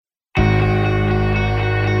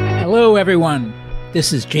Hello, everyone.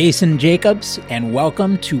 This is Jason Jacobs, and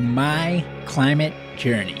welcome to My Climate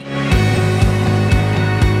Journey.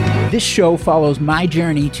 This show follows my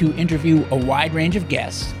journey to interview a wide range of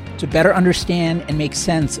guests to better understand and make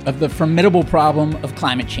sense of the formidable problem of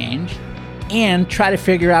climate change and try to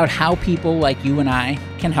figure out how people like you and I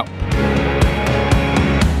can help.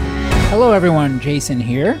 Hello, everyone. Jason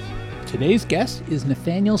here. Today's guest is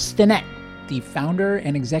Nathaniel Stinnett, the founder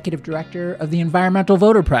and executive director of the Environmental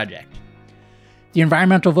Voter Project. The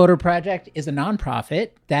Environmental Voter Project is a nonprofit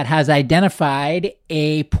that has identified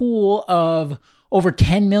a pool of over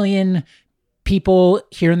 10 million people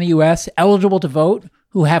here in the U.S. eligible to vote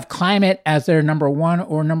who have climate as their number one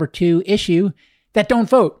or number two issue that don't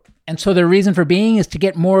vote. And so their reason for being is to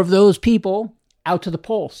get more of those people out to the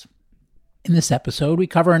polls. In this episode, we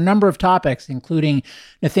cover a number of topics, including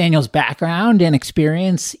Nathaniel's background and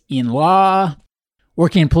experience in law,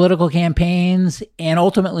 working in political campaigns, and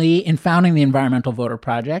ultimately in founding the Environmental Voter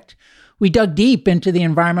Project. We dug deep into the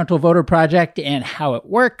Environmental Voter Project and how it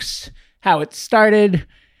works, how it started,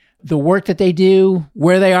 the work that they do,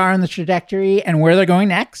 where they are in the trajectory, and where they're going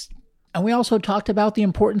next. And we also talked about the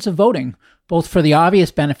importance of voting, both for the obvious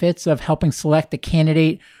benefits of helping select a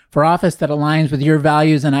candidate for office that aligns with your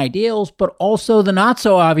values and ideals, but also the not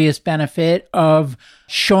so obvious benefit of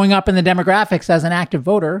showing up in the demographics as an active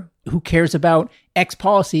voter who cares about X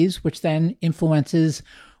policies, which then influences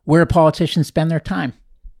where politicians spend their time.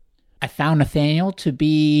 I found Nathaniel to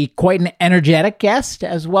be quite an energetic guest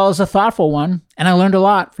as well as a thoughtful one, and I learned a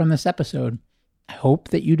lot from this episode. I hope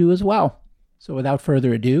that you do as well. So without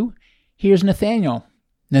further ado, here's Nathaniel.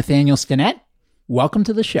 Nathaniel Stinnett, welcome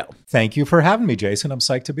to the show. Thank you for having me, Jason. I'm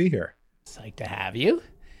psyched to be here. Psyched to have you.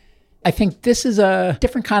 I think this is a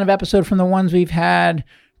different kind of episode from the ones we've had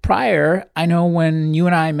prior. I know when you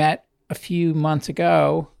and I met a few months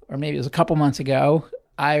ago, or maybe it was a couple months ago,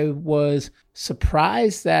 I was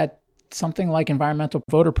surprised that something like Environmental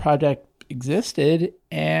Voter Project existed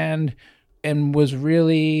and was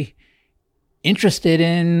really interested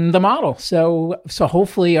in the model. So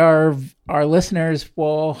hopefully our listeners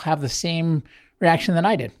will have the same reaction that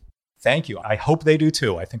I did. Thank you. I hope they do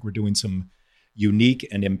too. I think we're doing some unique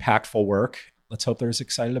and impactful work. Let's hope they're as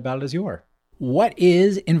excited about it as you are. What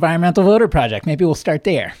is Environmental Voter Project? Maybe we'll start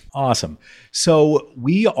there. Awesome. So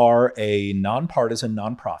we are a nonpartisan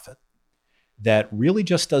nonprofit that really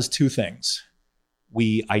just does two things.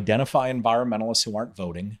 We identify environmentalists who aren't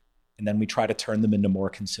voting, and then we try to turn them into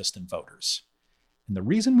more consistent voters. And the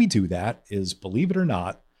reason we do that is, believe it or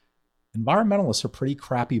not, environmentalists are pretty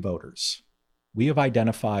crappy voters. We have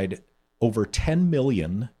identified over 10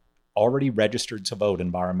 million already registered to vote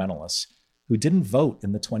environmentalists who didn't vote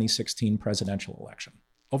in the 2016 presidential election.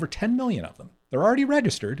 Over 10 million of them. They're already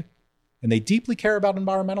registered, and they deeply care about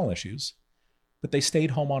environmental issues, but they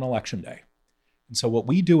stayed home on election day. And so what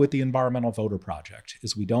we do at the Environmental Voter Project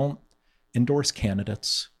is we don't endorse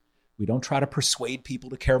candidates. We don't try to persuade people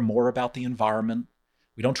to care more about the environment.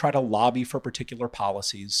 We don't try to lobby for particular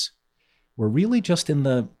policies. We're really just in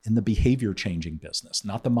the behavior changing business,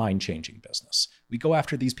 not the mind changing business. We go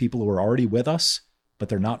after these people who are already with us, but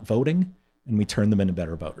they're not voting, and we turn them into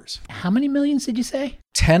better voters. How many millions did you say?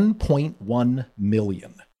 10.1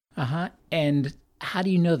 million. And how do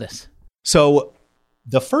you know this? So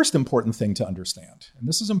the first important thing to understand, and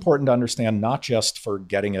this is important to understand not just for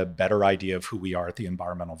getting a better idea of who we are at the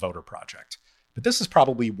Environmental Voter Project, but this is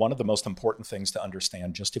probably one of the most important things to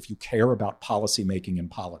understand just if you care about policymaking and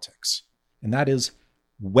politics. And that is,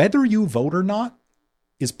 whether you vote or not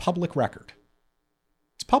is public record.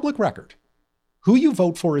 It's public record. Who you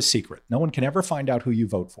vote for is secret. No one can ever find out who you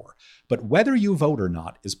vote for. But whether you vote or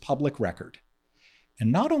not is public record.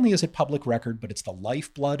 And not only is it public record, but it's the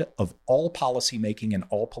lifeblood of all policymaking and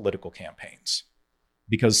all political campaigns.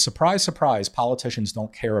 Because surprise, surprise, politicians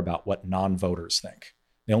don't care about what non-voters think.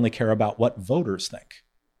 They only care about what voters think.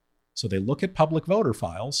 So they look at public voter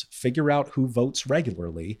files, figure out who votes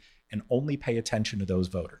regularly, and only pay attention to those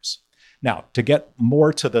voters. Now, to get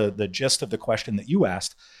more to the gist of the question that you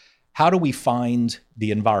asked, how do we find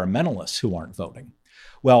the environmentalists who aren't voting?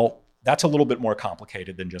 Well, that's a little bit more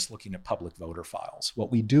complicated than just looking at public voter files.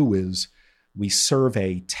 What we do is we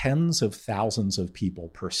survey tens of thousands of people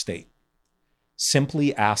per state,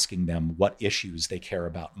 simply asking them what issues they care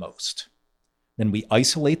about most. Then we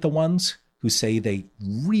isolate the ones who say they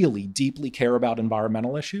really deeply care about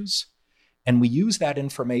environmental issues, and we use that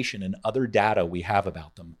information and other data we have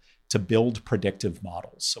about them to build predictive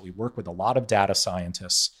models. So we work with a lot of data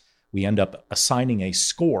scientists. We end up assigning a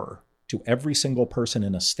score to every single person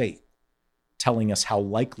in a state, telling us how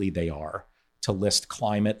likely they are to list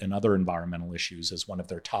climate and other environmental issues as one of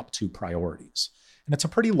their top 2 priorities. And it's a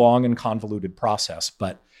pretty long and convoluted process,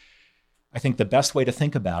 but I think the best way to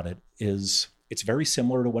think about it is it's very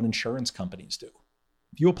similar to what insurance companies do.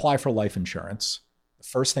 If you apply for life insurance, the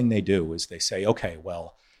first thing they do is they say, okay,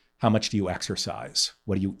 well, how much do you exercise?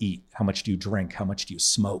 What do you eat? How much do you drink? How much do you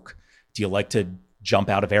smoke? Do you like to jump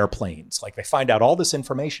out of airplanes? Like, they find out all this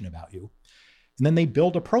information about you, and then they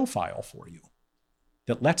build a profile for you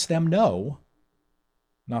that lets them know,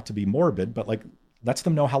 not to be morbid, but like lets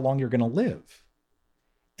them know how long you're going to live.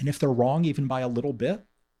 And if they're wrong even by a little bit,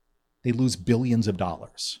 they lose billions of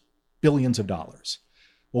dollars. Billions of dollars.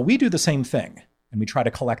 Well, we do the same thing. And we try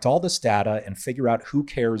to collect all this data and figure out who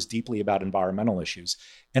cares deeply about environmental issues.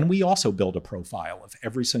 And we also build a profile of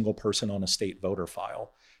every single person on a state voter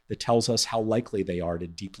file that tells us how likely they are to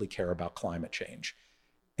deeply care about climate change.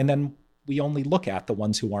 And then we only look at the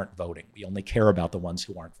ones who aren't voting. We only care about the ones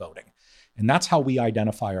who aren't voting. And that's how we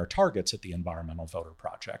identify our targets at the Environmental Voter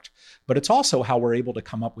Project. But it's also how we're able to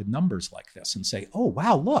come up with numbers like this and say, oh,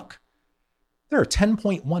 wow, look, there are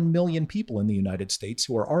 10.1 million people in the United States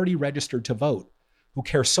who are already registered to vote, who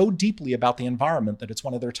care so deeply about the environment that it's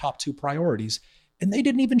one of their top 2 priorities, and they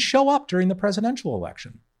didn't even show up during the presidential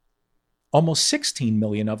election. Almost 16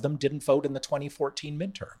 million of them didn't vote in the 2014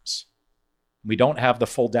 midterms. We don't have the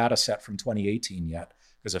full data set from 2018 yet,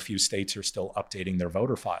 because a few states are still updating their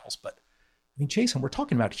voter files. But I mean, Jason, we're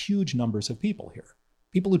talking about huge numbers of people here.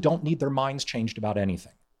 People who don't need their minds changed about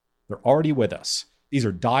anything. They're already with us. These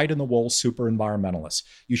are dyed-in-the-wool super environmentalists.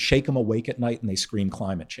 You shake them awake at night and they scream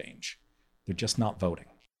climate change. They're just not voting.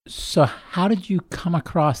 So how did you come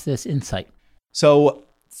across this insight? So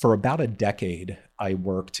for about a decade, I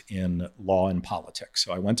worked in law and politics.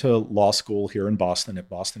 So I went to law school here in Boston at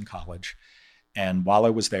Boston College. And while I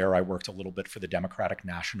was there, I worked a little bit for the Democratic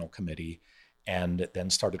National Committee and then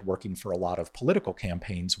started working for a lot of political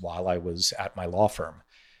campaigns while I was at my law firm.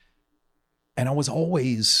 And I was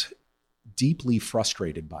always deeply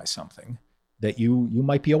frustrated by something that you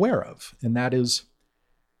might be aware of. And that is,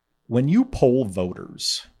 when you poll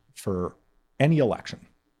voters for any election,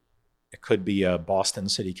 it could be a Boston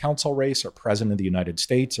City Council race or President of the United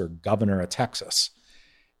States or Governor of Texas,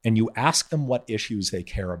 and you ask them what issues they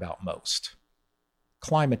care about most,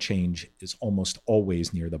 climate change is almost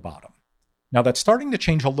always near the bottom. Now, that's starting to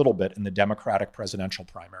change a little bit in the Democratic presidential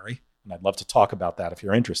primary, and I'd love to talk about that if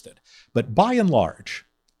you're interested. But by and large,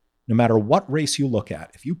 no matter what race you look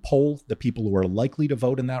at, if you poll the people who are likely to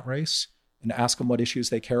vote in that race and ask them what issues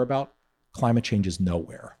they care about, climate change is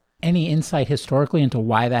nowhere. Any insight historically into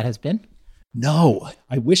why that has been? No,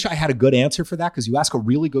 I wish I had a good answer for that because you ask a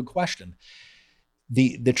really good question.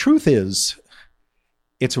 The truth is,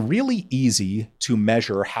 it's really easy to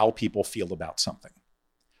measure how people feel about something.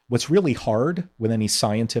 What's really hard with any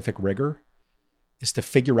scientific rigor is to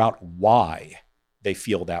figure out why they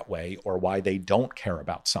feel that way or why they don't care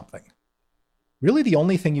about something. Really, the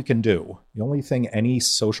only thing you can do, the only thing any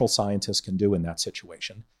social scientist can do in that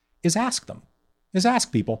situation is ask them, is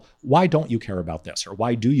ask people, why don't you care about this? Or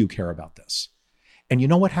why do you care about this? And you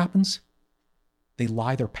know what happens? They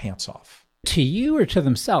lie their pants off. To you or to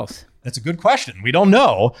themselves? That's a good question. We don't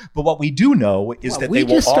know. But what we do know is that they will often...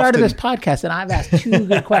 We just started this podcast and I've asked 2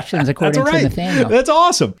 good questions according to Nathaniel. That's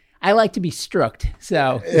awesome. I like to be stroked.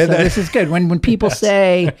 So this is good. When people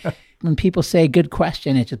say... When people say good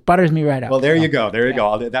question, it just butters me right up. Well, there you go. There you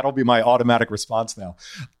go. That'll be my automatic response now.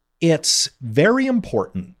 It's very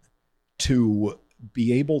important to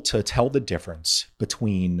be able to tell the difference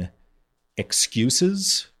between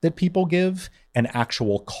excuses that people give and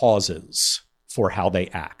actual causes for how they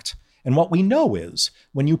act. And what we know is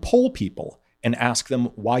when you poll people and ask them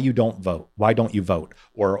why you don't vote, why don't you vote,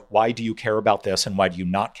 or why do you care about this and why do you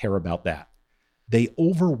not care about that, they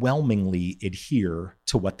overwhelmingly adhere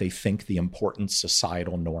to what they think the important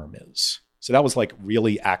societal norm is. So that was like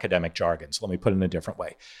really academic jargon. So let me put it in a different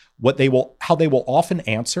way. How they will often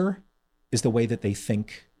answer is the way that they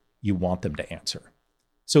think you want them to answer.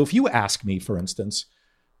 So if you ask me, for instance,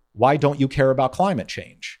 why don't you care about climate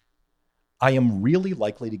change? I am really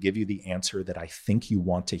likely to give you the answer that I think you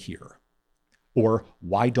want to hear. Or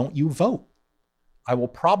why don't you vote? I will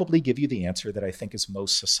probably give you the answer that I think is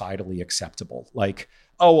most societally acceptable. Like,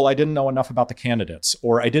 oh, well, I didn't know enough about the candidates,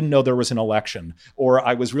 or I didn't know there was an election, or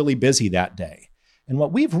I was really busy that day. And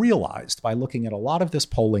what we've realized by looking at a lot of this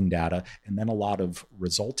polling data and then a lot of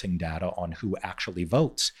resulting data on who actually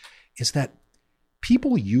votes is that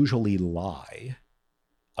people usually lie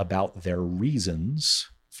about their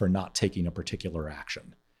reasons for not taking a particular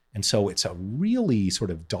action. And so it's a really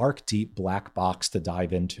sort of dark, deep black box to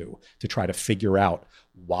dive into to try to figure out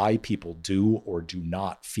why people do or do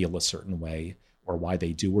not feel a certain way, or why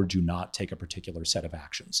they do or do not take a particular set of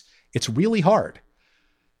actions. It's really hard.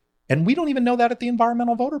 And we don't even know that at the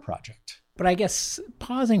Environmental Voter Project. But I guess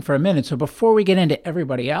pausing for a minute. So before we get into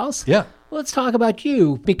everybody else, let's talk about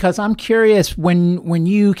you, because I'm curious, when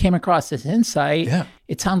you came across this insight,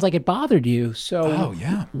 it sounds like it bothered you. So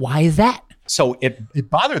why is that? So it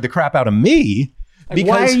bothered the crap out of me. Because,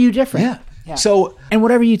 why are you different? Yeah. So, and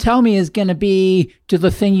whatever you tell me is going to be to the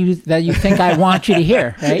thing that you think I want you to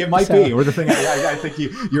hear, right? It might be, or the thing I think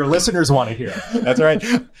your listeners want to hear. That's right.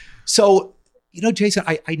 So, Jason,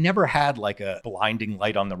 I never had like a blinding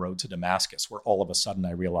light on the road to Damascus where all of a sudden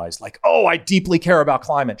I realized like, oh, I deeply care about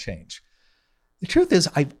climate change. The truth is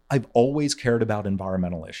I've always cared about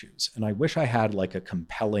environmental issues, and I wish I had like a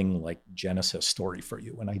compelling like Genesis story for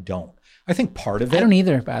you, and I don't. I think part of it. I don't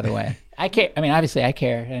either, by the way. I care. I mean, obviously I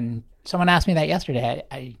care, and someone asked me that yesterday.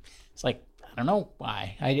 It's like, I don't know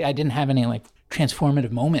why. I didn't have any like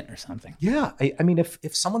transformative moment or something. Yeah, I mean,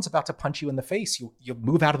 if someone's about to punch you in the face, you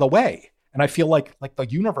move out of the way. And I feel like the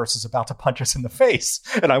universe is about to punch us in the face,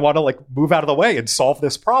 and I want to like move out of the way and solve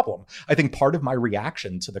this problem. I think part of my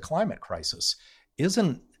reaction to the climate crisis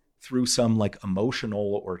isn't through some like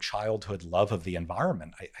emotional or childhood love of the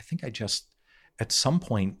environment. I think I just at some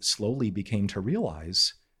point slowly became to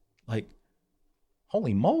realize like,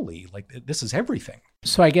 holy moly, like this is everything.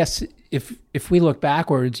 So I guess if we look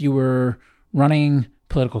backwards, you were running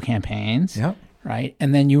political campaigns. Yeah. Right.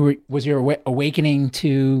 And then was your awakening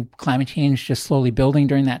to climate change just slowly building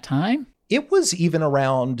during that time? It was even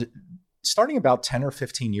around starting about 10 or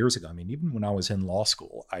 15 years ago. I mean, even when I was in law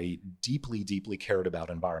school, I deeply, deeply cared about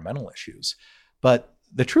environmental issues. But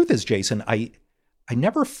the truth is, Jason, I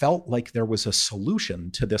never felt like there was a solution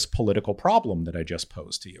to this political problem that I just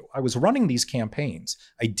posed to you. I was running these campaigns.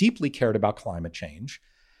 I deeply cared about climate change,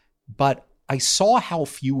 but I saw how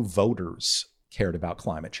few voters cared about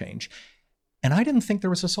climate change. And I didn't think there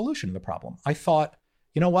was a solution to the problem. I thought,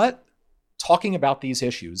 you know what? Talking about these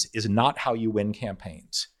issues is not how you win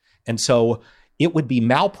campaigns. And so it would be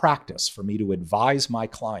malpractice for me to advise my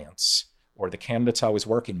clients or the candidates I was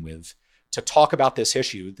working with to talk about this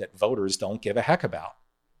issue that voters don't give a heck about.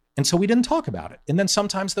 And so we didn't talk about it. And then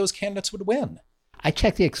sometimes those candidates would win. I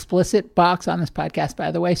checked the explicit box on this podcast,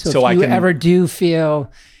 by the way. So if you ever do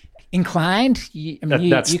feel inclined, you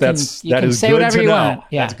can say whatever you want.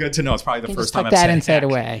 Yeah. That's good to know. It's probably the first time I've said said that insight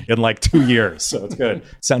away in like 2 years. So it's good. It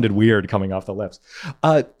sounded weird coming off the lips.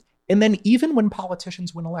 And then even when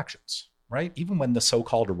politicians win elections, right? Even when the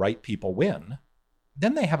so-called right people win,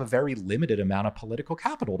 then they have a very limited amount of political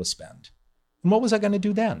capital to spend. And what was I going to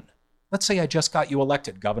do then? Let's say I just got you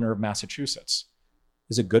elected governor of Massachusetts.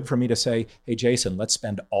 Is it good for me to say, hey, Jason, let's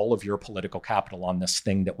spend all of your political capital on this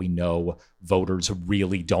thing that we know voters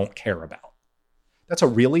really don't care about? That's a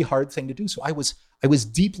really hard thing to do. So I was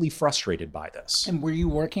deeply frustrated by this. And were you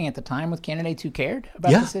working at the time with candidates who cared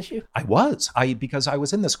about this issue? I was. Because I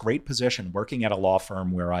was in this great position working at a law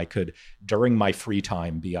firm where I could, during my free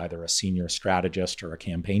time, be either a senior strategist or a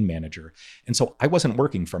campaign manager. And so I wasn't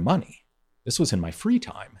working for money. This was in my free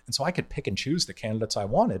time. And so I could pick and choose the candidates I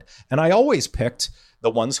wanted. And I always picked the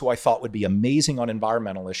ones who I thought would be amazing on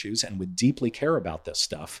environmental issues and would deeply care about this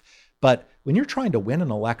stuff. But when you're trying to win an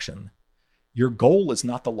election, your goal is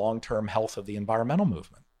not the long-term health of the environmental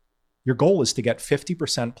movement. Your goal is to get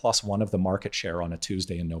 50% plus one of the market share on a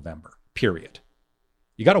Tuesday in November, period.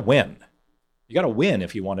 You got to win. You got to win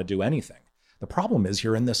if you want to do anything. The problem is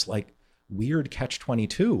you're in this like weird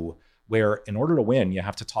catch-22 where in order to win, you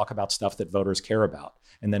have to talk about stuff that voters care about.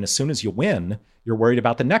 And then as soon as you win, you're worried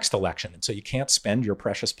about the next election. And so you can't spend your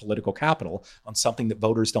precious political capital on something that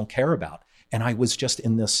voters don't care about. And I was just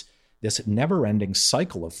in this never-ending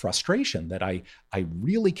cycle of frustration that I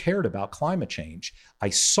really cared about climate change. I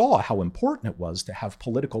saw how important it was to have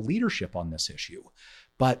political leadership on this issue.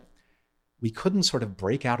 But we couldn't sort of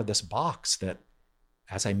break out of this box that,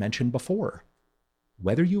 as I mentioned before,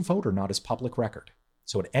 whether you vote or not is public record.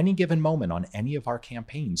 So at any given moment on any of our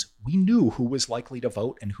campaigns, we knew who was likely to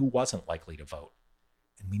vote and who wasn't likely to vote.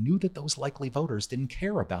 And we knew that those likely voters didn't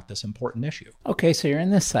care about this important issue. Okay, so you're in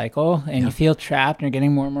this cycle and you feel trapped and you're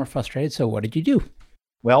getting more and more frustrated. So what did you do?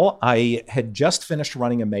 Well, I had just finished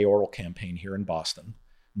running a mayoral campaign here in Boston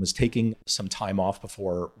and was taking some time off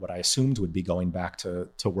before what I assumed would be going back to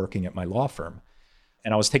working at my law firm.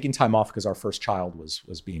 And I was taking time off because our first child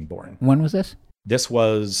was being born. When was this? This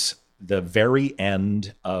was the very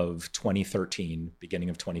end of 2013, beginning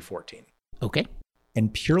of 2014. Okay.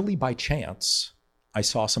 And purely by chance, I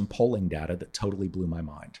saw some polling data that totally blew my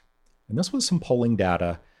mind. And this was some polling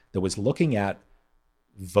data that was looking at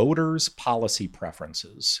voters' policy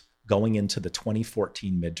preferences going into the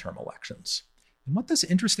 2014 midterm elections. And what this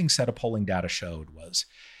interesting set of polling data showed was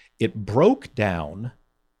it broke down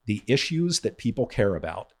the issues that people care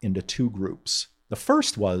about into two groups. The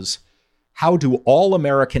first was, how do all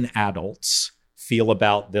American adults feel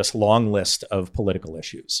about this long list of political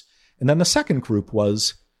issues? And then the second group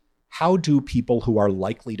was, how do people who are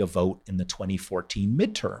likely to vote in the 2014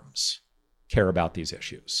 midterms care about these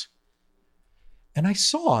issues? And I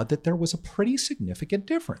saw that there was a pretty significant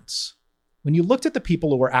difference. When you looked at the people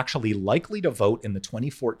who were actually likely to vote in the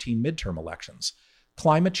 2014 midterm elections,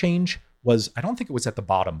 climate change was, I don't think it was at the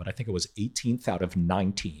bottom, but I think it was 18th out of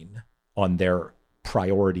 19 on their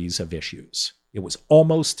priorities of issues. It was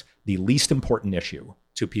almost the least important issue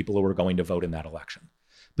to people who were going to vote in that election.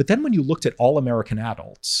 But then when you looked at all American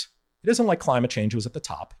adults, it isn't like climate change was at the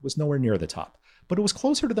top. It was nowhere near the top, but it was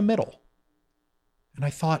closer to the middle. And I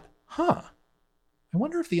thought, I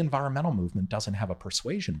wonder if the environmental movement doesn't have a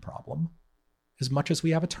persuasion problem as much as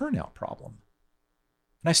we have a turnout problem.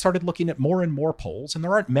 And I started looking at more and more polls, and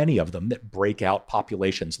there aren't many of them that break out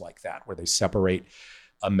populations like that, where they separate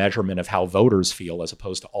a measurement of how voters feel as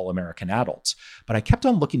opposed to all American adults. But I kept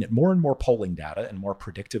on looking at more and more polling data and more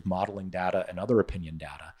predictive modeling data and other opinion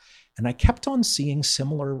data, and I kept on seeing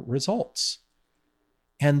similar results.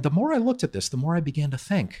 And the more I looked at this, the more I began to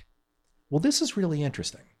think, well, this is really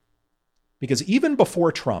interesting. Because even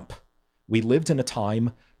before Trump, we lived in a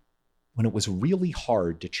time when it was really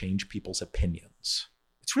hard to change people's opinions.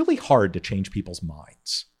 It's really hard to change people's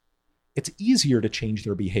minds. It's easier to change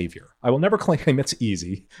their behavior. I will never claim it's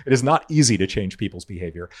easy. It is not easy to change people's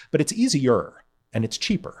behavior, but it's easier and it's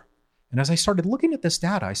cheaper. And as I started looking at this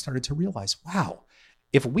data, I started to realize, wow,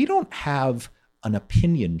 if we don't have an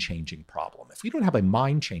opinion-changing problem, if we don't have a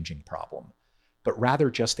mind-changing problem, but rather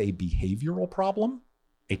just a behavioral problem,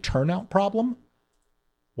 a turnout problem,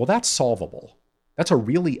 well, that's solvable. That's a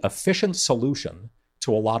really efficient solution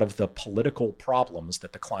to a lot of the political problems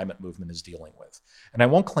that the climate movement is dealing with. And I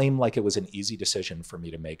won't claim like it was an easy decision for me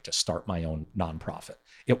to make to start my own nonprofit.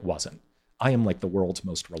 It wasn't. I am like the world's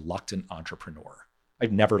most reluctant entrepreneur.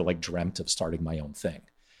 I've never dreamt of starting my own thing.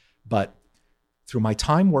 But through my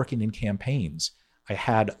time working in campaigns, I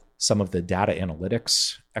had some of the data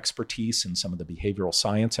analytics expertise and some of the behavioral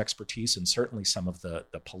science expertise, and certainly some of the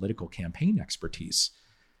political campaign expertise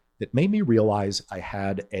that made me realize I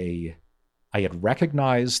had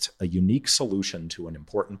recognized a unique solution to an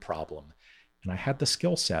important problem, and I had the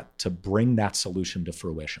skill set to bring that solution to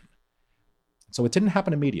fruition. So it didn't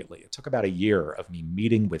happen immediately. It took about a year of me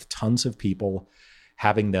meeting with tons of people,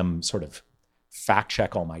 having them sort of fact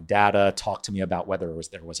check all my data, talk to me about whether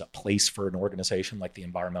there was a place for an organization like the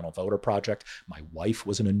Environmental Voter Project. My wife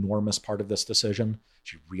was an enormous part of this decision.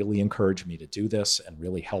 She really encouraged me to do this and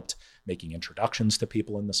really helped making introductions to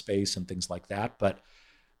people in the space and things like that. But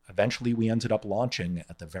eventually we ended up launching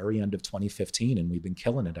at the very end of 2015, and we've been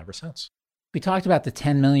killing it ever since. We talked about the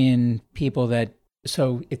 10 million people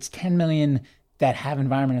so it's 10 million that have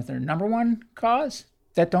environment as their number one cause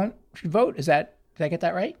that should vote. Did I get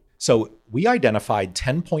that right? So we identified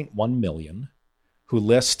 10.1 million who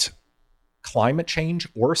list climate change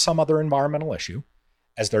or some other environmental issue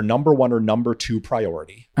as their number one or number two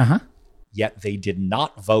priority. Yet they did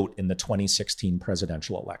not vote in the 2016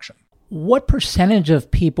 presidential election. What percentage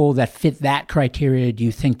of people that fit that criteria do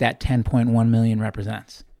you think that 10.1 million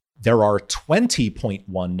represents? There are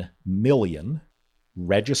 20.1 million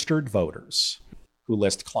registered voters who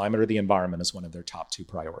list climate or the environment as one of their top two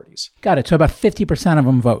priorities. Got it. So about 50% of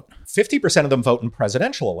them vote. 50% of them vote in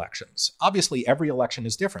presidential elections. Obviously, every election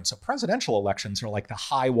is different. So presidential elections are like the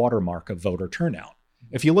high watermark of voter turnout.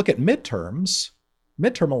 If you look at midterm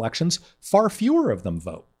elections, far fewer of them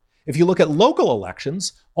vote. If you look at local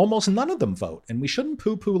elections, almost none of them vote. And we shouldn't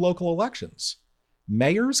poo-poo local elections.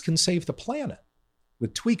 Mayors can save the planet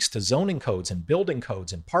with tweaks to zoning codes and building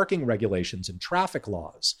codes and parking regulations and traffic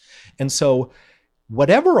laws. And so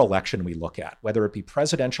whatever election we look at, whether it be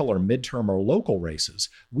presidential or midterm or local races,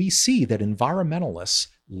 we see that environmentalists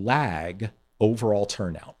lag overall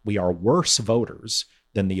turnout. We are worse voters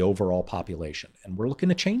than the overall population, and we're looking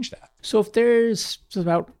to change that. So if there's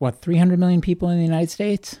about, 300 million people in the United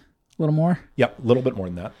States? A little more? Yep, a little bit more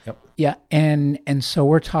than that. Yep. Yeah, and so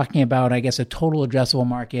we're talking about, I guess, a total addressable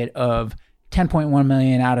market of 10.1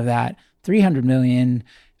 million out of that, 300 million.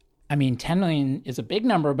 I mean, 10 million is a big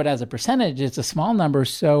number, but as a percentage, it's a small number.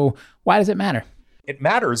 So why does it matter? It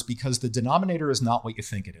matters because the denominator is not what you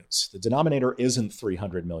think it is. The denominator isn't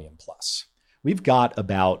 300 million plus. We've got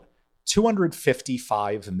about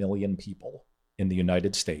 255 million people in the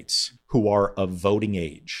United States who are of voting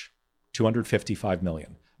age, 255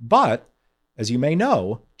 million. But as you may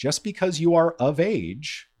know, just because you are of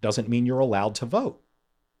age doesn't mean you're allowed to vote.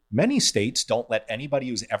 Many states don't let anybody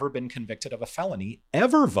who's ever been convicted of a felony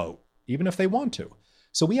ever vote, even if they want to.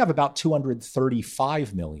 So we have about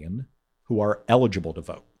 235 million who are eligible to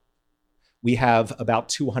vote. We have about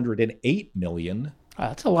 208 million.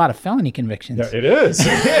 That's a lot of felony convictions. Yeah, it is.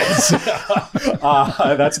 It is.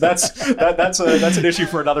 That's an issue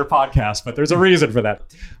for another podcast, but there's a reason for that.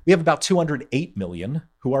 We have about 208 million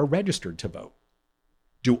who are registered to vote.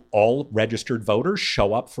 Do all registered voters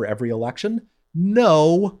show up for every election?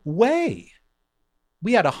 No way.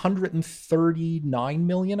 We had 139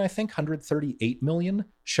 million, I think, 138 million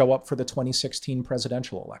show up for the 2016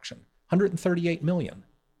 presidential election. 138 million.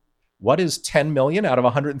 What is 10 million out of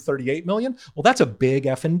 138 million? Well, that's a big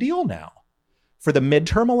effing deal now. For the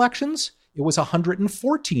midterm elections, it was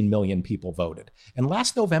 114 million people voted. And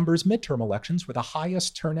last November's midterm elections were the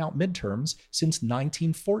highest turnout midterms since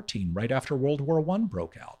 1914, right after World War I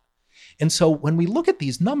broke out. And so when we look at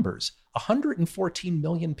these numbers, 114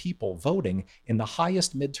 million people voting in the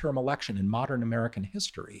highest midterm election in modern American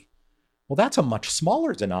history, well, that's a much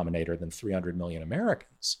smaller denominator than 300 million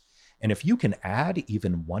Americans. And if you can add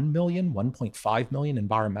even 1 million, 1.5 million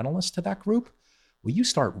environmentalists to that group, well, you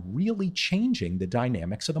start really changing the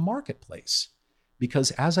dynamics of the marketplace. Because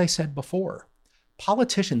as I said before,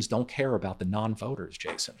 politicians don't care about the non-voters,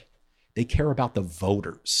 Jason. They care about the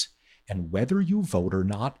voters. And whether you vote or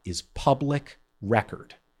not is public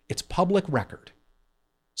record. It's public record.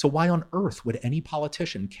 So why on earth would any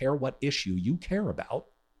politician care what issue you care about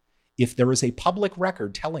if there is a public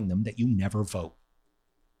record telling them that you never vote?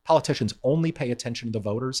 Politicians only pay attention to the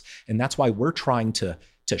voters, and that's why we're trying to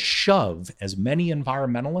shove as many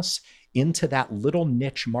environmentalists into that little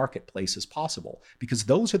niche marketplace as possible, because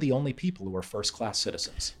those are the only people who are first-class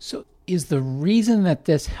citizens. So is the reason that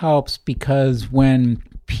this helps because when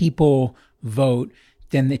people vote,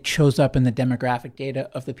 then it shows up in the demographic data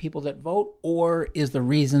of the people that vote? Or is the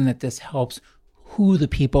reason that this helps who the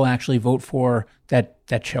people actually vote for that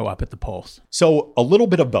show up at the polls? So a little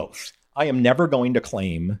bit of both. I am never going to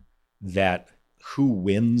claim that who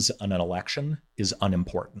wins an election is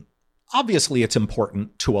unimportant. Obviously, it's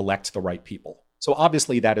important to elect the right people. So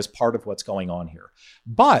obviously, that is part of what's going on here.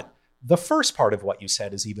 But the first part of what you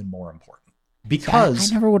said is even more important.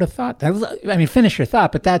 Because I never would have thought that. Finish your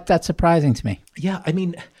thought, but that's surprising to me. Yeah,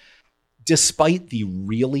 despite the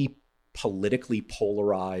really politically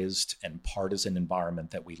polarized and partisan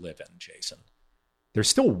environment that we live in, Jason, there's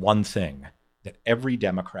still one thing that every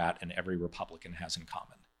Democrat and every Republican has in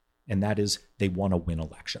common, and that is they want to win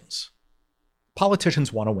elections.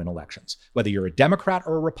 Politicians want to win elections. Whether you're a Democrat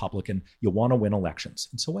or a Republican, you want to win elections.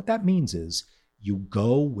 And so what that means is you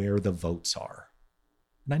go where the votes are.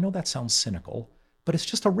 And I know that sounds cynical, but it's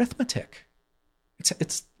just arithmetic.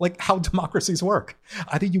 It's like how democracies work.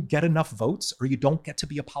 Either you get enough votes or you don't get to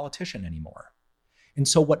be a politician anymore. And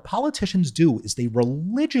so what politicians do is they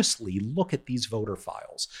religiously look at these voter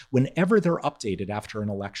files. Whenever they're updated after an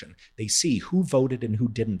election, they see who voted and who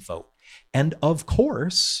didn't vote. And of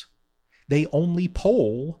course, they only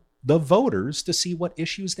poll the voters to see what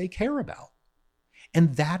issues they care about.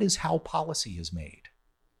 And that is how policy is made.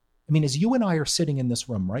 As you and I are sitting in this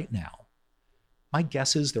room right now, my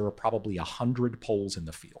guess is there are probably 100 polls in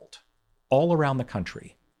the field, all around the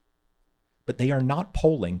country. But they are not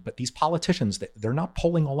polling, but these politicians, they're not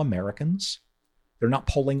polling all Americans. They're not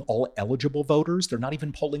polling all eligible voters. They're not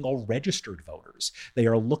even polling all registered voters. They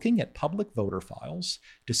are looking at public voter files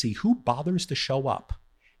to see who bothers to show up.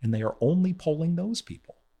 And they are only polling those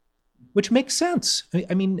people, which makes sense.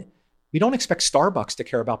 We don't expect Starbucks to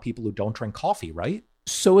care about people who don't drink coffee, right?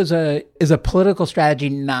 So is a political strategy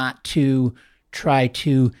not to try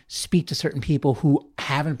to speak to certain people who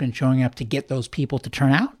haven't been showing up to get those people to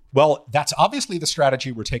turn out? Well, that's obviously the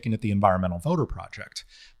strategy we're taking at the Environmental Voter Project.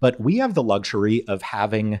 But we have the luxury of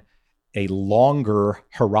having a longer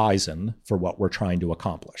horizon for what we're trying to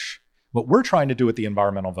accomplish. What we're trying to do at the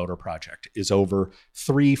Environmental Voter Project is over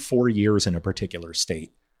 3-4 years in a particular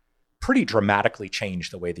state, pretty dramatically change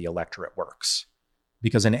the way the electorate works.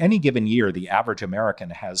 Because in any given year, the average American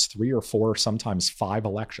has 3 or 4, sometimes 5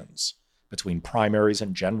 elections between primaries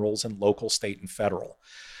and generals and local, state, and federal.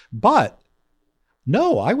 But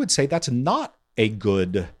no, I would say that's not a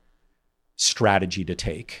good strategy to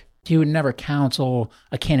take. You would never counsel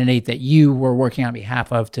a candidate that you were working on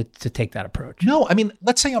behalf of to take that approach? No,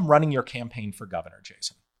 let's say I'm running your campaign for governor,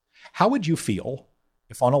 Jason. How would you feel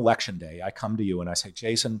if on election day I come to you and I say,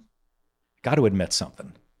 Jason, got to admit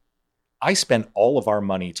something. I spent all of our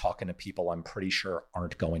money talking to people I'm pretty sure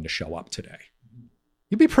aren't going to show up today.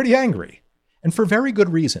 You'd be pretty angry. And for very good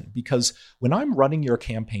reason, because when I'm running your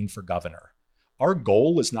campaign for governor, our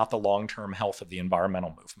goal is not the long-term health of the environmental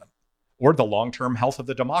movement or the long-term health of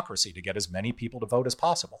the democracy to get as many people to vote as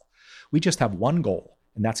possible. We just have one goal,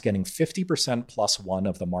 and that's getting 50% plus one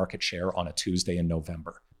of the market share on a Tuesday in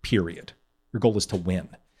November, period. Your goal is to win.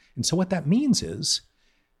 And so what that means is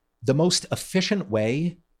the most efficient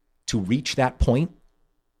way to reach that point,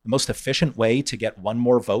 the most efficient way to get one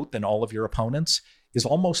more vote than all of your opponents is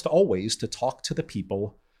almost always to talk to the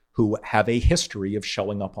people who have a history of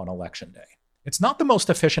showing up on election day. It's not the most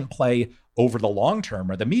efficient play over the long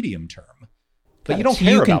term or the medium term, but you don't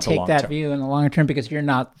care about the long term. You can take that view in the long term because you're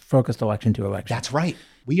not focused election to election. That's right.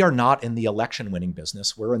 We are not in the election winning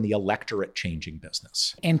business. We're in the electorate changing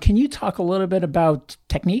business. And can you talk a little bit about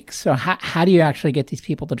techniques? So how do you actually get these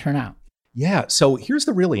people to turn out? Yeah. So here's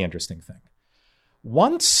the really interesting thing.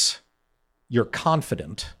 Once you're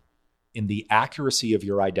confident in the accuracy of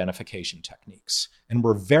your identification techniques, and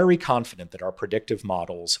we're very confident that our predictive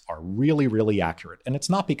models are really, really accurate. And it's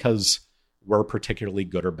not because we're particularly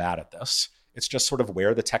good or bad at this. It's just sort of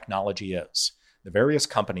where the technology is. The various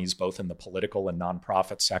companies, both in the political and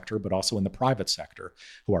nonprofit sector, but also in the private sector,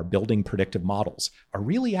 who are building predictive models are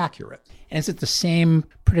really accurate. And is it the same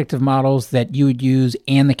predictive models that you would use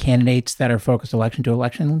and the candidates that are focused election to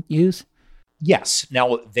election use? Yes.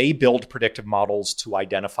 Now, they build predictive models to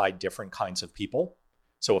identify different kinds of people.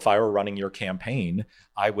 So if I were running your campaign,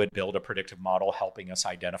 I would build a predictive model helping us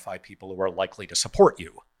identify people who are likely to support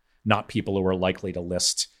you, not people who are likely to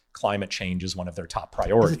list climate change as one of their top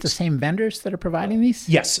priorities. Is it the same vendors that are providing these?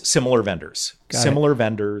 Yes, similar vendors. Similar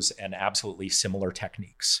vendors and absolutely similar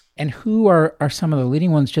techniques. And who are some of the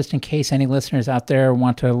leading ones, just in case any listeners out there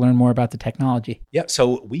want to learn more about the technology? Yeah,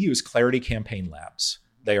 so we use Clarity Campaign Labs.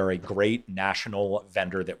 They are a great national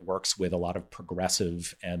vendor that works with a lot of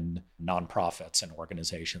progressive and nonprofits and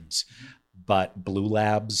organizations. But Blue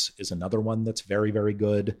Labs is another one that's very, very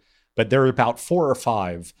good. But there are about 4 or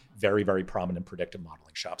 5 very, very prominent predictive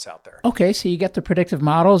modeling shops out there. Okay, so you get the predictive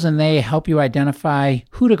models and they help you identify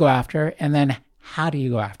who to go after, and then how do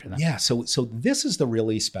you go after them? Yeah, so this is the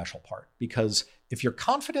really special part, because if you're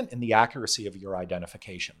confident in the accuracy of your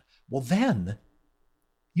identification, well, then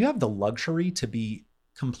you have the luxury to be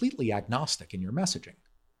completely agnostic in your messaging.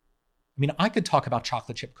 I mean, I could talk about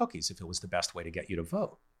chocolate chip cookies if it was the best way to get you to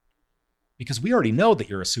vote, because we already know that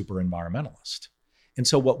you're a super environmentalist. And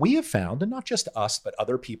so what we have found, and not just us, but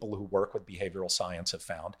other people who work with behavioral science have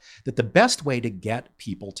found, that the best way to get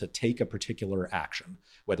people to take a particular action,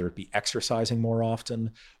 whether it be exercising more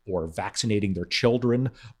often or vaccinating their children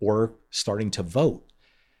or starting to vote,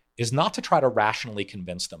 is not to try to rationally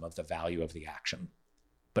convince them of the value of the action,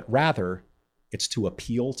 but rather it's to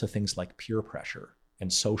appeal to things like peer pressure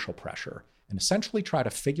and social pressure and essentially try to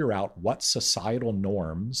figure out what societal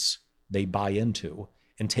norms they buy into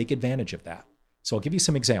and take advantage of that. So I'll give you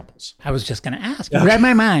some examples. I was just going to ask. You read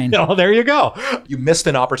my mind. Oh, there you go. You missed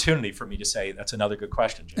an opportunity for me to say, that's another good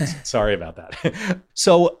question, Jason. Sorry about that.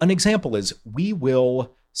 So an example is we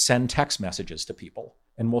will send text messages to people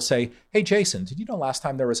and we'll say, hey, Jason, did you know last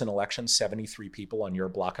time there was an election, 73 people on your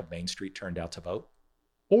block of Main Street turned out to vote?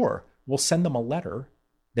 Or we'll send them a letter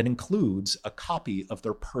that includes a copy of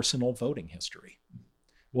their personal voting history.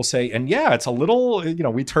 We'll say, and yeah, it's a little,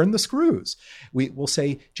 we turn the screws. We'll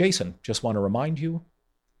say, Jason, just want to remind you,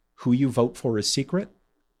 who you vote for is secret,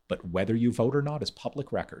 but whether you vote or not is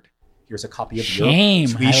public record. Here's a copy of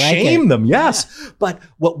shame. We I shame like them, yes. Yeah. But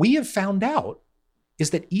what we have found out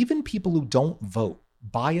is that even people who don't vote,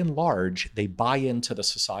 by and large, they buy into the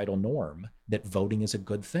societal norm that voting is a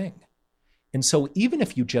good thing. And so even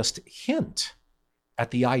if you just hint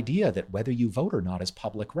at the idea that whether you vote or not is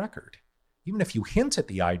public record, even if you hint at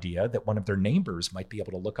the idea that one of their neighbors might be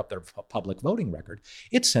able to look up their public voting record,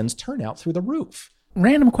 it sends turnout through the roof.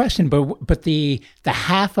 Random question, but the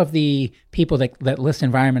half of the people that list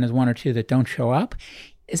environment as 1 or 2 that don't show up,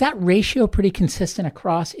 is that ratio pretty consistent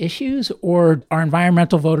across issues, or are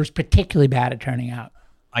environmental voters particularly bad at turning out?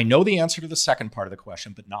 I know the answer to the second part of the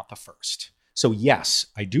question, but not the first. So yes,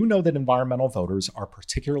 I do know that environmental voters are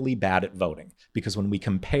particularly bad at voting, because when we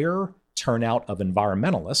compare turnout of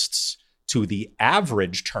environmentalists to the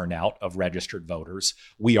average turnout of registered voters,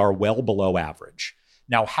 we are well below average.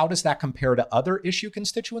 Now, how does that compare to other issue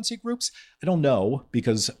constituency groups? I don't know,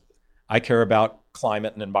 because I care about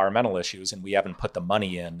climate and environmental issues, and we haven't put the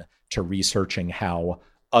money in to researching how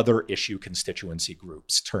other issue constituency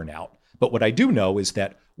groups turn out. But what I do know is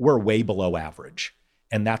that we're way below average.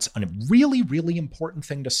 And that's a really, really important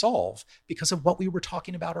thing to solve because of what we were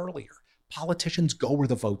talking about earlier. Politicians go where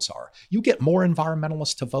the votes are. You get more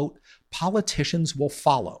environmentalists to vote, politicians will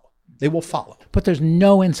follow. They will follow. But there's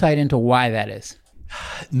no insight into why that is.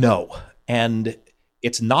 No. And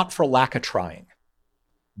it's not for lack of trying.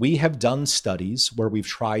 We have done studies where we've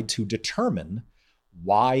tried to determine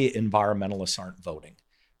why environmentalists aren't voting.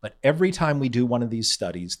 But every time we do one of these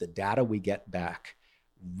studies, the data we get back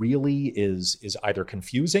really is either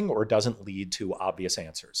confusing or doesn't lead to obvious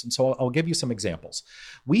answers. And so I'll give you some examples.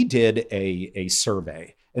 We did a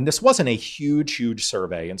survey, and this wasn't a huge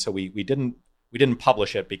survey. And so we didn't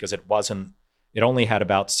publish it because it only had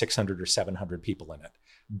about 600 or 700 people in it.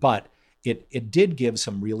 But it did give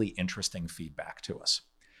some really interesting feedback to us.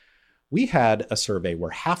 We had a survey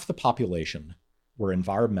where half the population were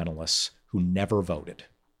environmentalists who never voted.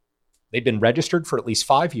 They'd been registered for at least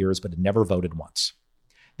 5 years, but had never voted once.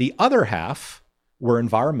 The other half were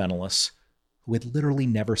environmentalists who had literally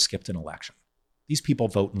never skipped an election. These people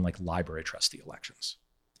vote in like library trustee elections.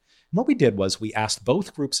 And what we did was we asked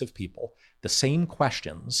both groups of people the same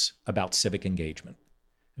questions about civic engagement.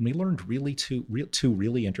 And we learned two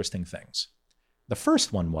really interesting things. The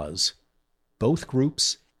first one was both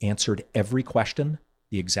groups answered every question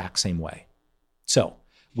the exact same way. So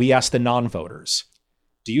we asked the non-voters,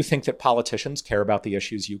 do you think that politicians care about the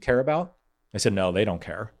issues you care about? They said, no, they don't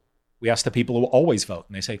care. We asked the people who always vote,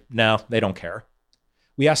 and they say, no, they don't care.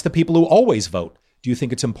 We asked the people who always vote, do you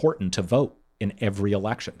think it's important to vote in every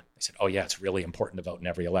election? They said, oh yeah, it's really important to vote in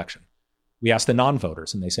every election. We asked the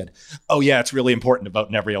non-voters, and they said, oh yeah, it's really important to vote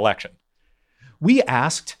in every election. We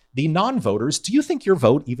asked the non-voters, do you think your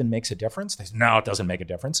vote even makes a difference? They said, no, it doesn't make a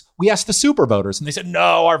difference. We asked the super voters, and they said,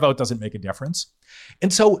 no, our vote doesn't make a difference.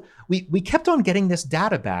 And so we kept on getting this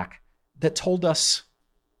data back that told us,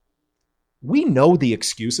 we know the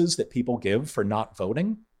excuses that people give for not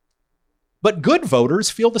voting, but good voters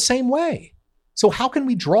feel the same way. So how can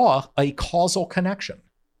we draw a causal connection?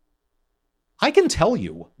 I can tell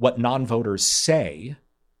you what non-voters say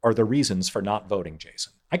are the reasons for not voting,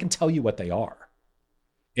 Jason. I can tell you what they are.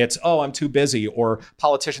 It's, oh, I'm too busy, or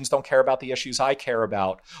politicians don't care about the issues I care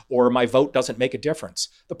about, or my vote doesn't make a difference.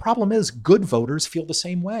 The problem is good voters feel the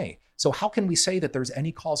same way. So how can we say that there's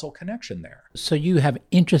any causal connection there? So you have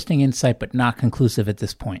interesting insight, but not conclusive at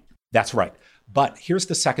this point. That's right. But here's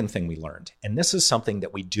the second thing we learned. And this is something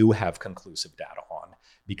that we do have conclusive data on.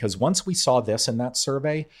 Because once we saw this in that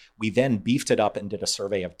survey, we then beefed it up and did a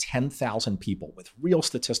survey of 10,000 people with real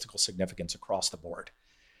statistical significance across the board.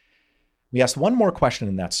 We asked one more question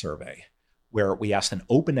in that survey where we asked an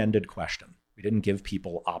open-ended question. We didn't give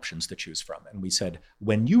people options to choose from. And we said,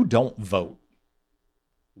 when you don't vote,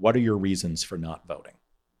 what are your reasons for not voting?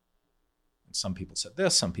 And some people said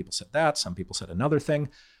this, some people said that, some people said another thing.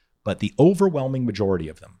 But the overwhelming majority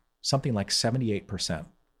of them, something like 78%,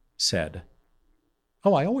 said,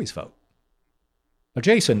 oh, I always vote. Now,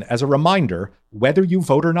 Jason, as a reminder, whether you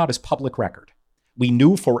vote or not is public record. We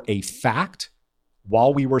knew for a fact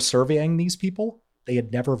while we were surveying these people, they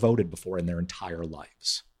had never voted before in their entire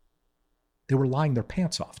lives. They were lying their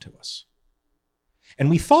pants off to us. And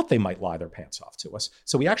we thought they might lie their pants off to us.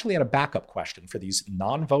 So we actually had a backup question for these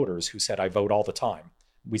non-voters who said, I vote all the time.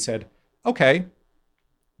 We said, okay,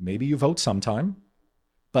 maybe you vote sometime,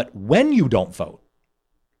 but when you don't vote,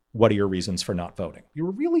 what are your reasons for not voting? You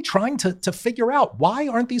were really trying to figure out, why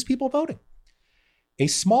aren't these people voting? A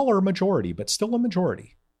smaller majority, but still a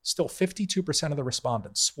majority, still 52% of the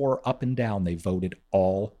respondents swore up and down they voted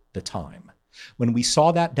all the time. When we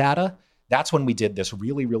saw that data, that's when we did this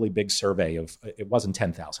really, really big survey of, it wasn't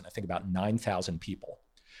 10,000, I think about 9,000 people,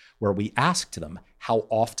 where we asked them how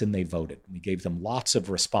often they voted. We gave them lots of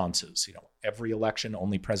responses, every election,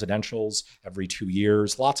 only presidentials, every 2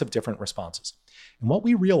 years, lots of different responses. And what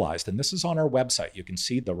we realized, and this is on our website, you can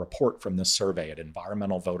see the report from this survey at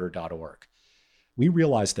environmentalvoter.org. We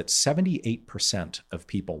realized that 78% of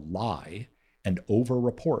people lie and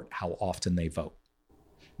over-report how often they vote.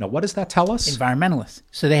 Now, what does that tell us? Environmentalists.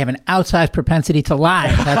 So they have an outsized propensity to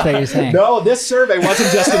lie. That's what you're saying. No, this survey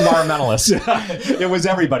wasn't just environmentalists. It was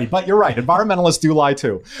everybody. But you're right. Environmentalists do lie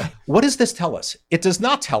too. What does this tell us? It does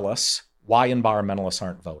not tell us why environmentalists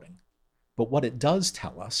aren't voting. But what it does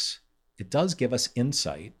tell us, it does give us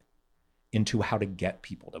insight into how to get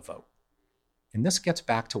people to vote. And this gets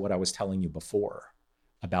back to what I was telling you before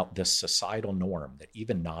about this societal norm that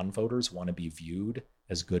even non-voters want to be viewed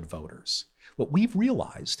as good voters. What we've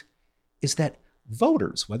realized is that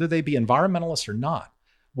voters, whether they be environmentalists or not,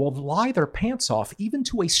 will lie their pants off even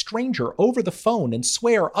to a stranger over the phone and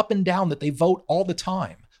swear up and down that they vote all the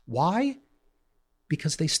time. Why?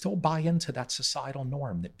 Because they still buy into that societal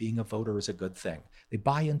norm that being a voter is a good thing. They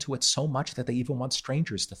buy into it so much that they even want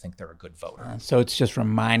strangers to think they're a good voter. So it's just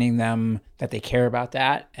reminding them that they care about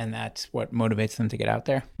that, and that's what motivates them to get out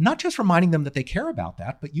there? Not just reminding them that they care about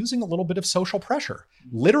that, but using a little bit of social pressure.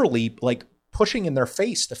 Literally, like pushing in their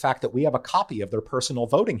face the fact that we have a copy of their personal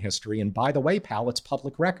voting history. And by the way, pal, it's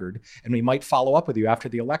public record. And we might follow up with you after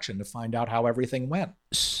the election to find out how everything went.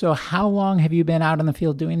 So how long have you been out in the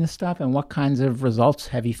field doing this stuff? And what kinds of results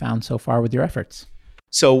have you found so far with your efforts?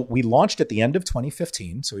 So we launched at the end of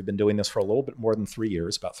 2015. So we've been doing this for a little bit more than 3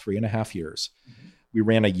 years, about 3.5 years. Mm-hmm. We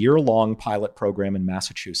ran a year-long pilot program in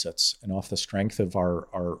Massachusetts. And off the strength of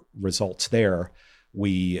our results there,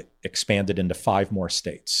 we expanded into 5 more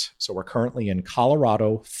states. So we're currently in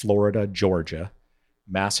Colorado, Florida, Georgia,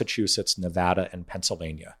 Massachusetts, Nevada, and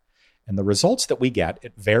Pennsylvania. And the results that we get,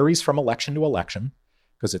 it varies from election to election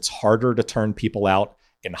because it's harder to turn people out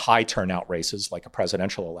in high turnout races like a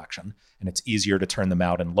presidential election, and it's easier to turn them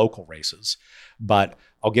out in local races. But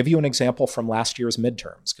I'll give you an example from last year's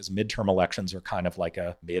midterms, because midterm elections are kind of like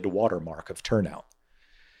a mid-water mark of turnout.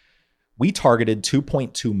 We targeted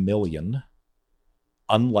 2.2 million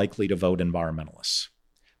unlikely to vote environmentalists.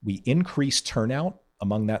 We increased turnout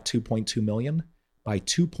among that 2.2 million by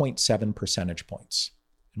 2.7 percentage points.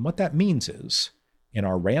 And what that means is, in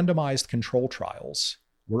our randomized control trials,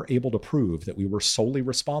 we're able to prove that we were solely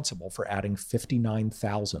responsible for adding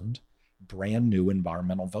 59,000 brand new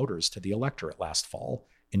environmental voters to the electorate last fall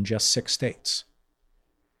in just 6 states.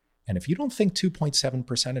 And if you don't think 2.7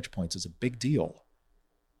 percentage points is a big deal,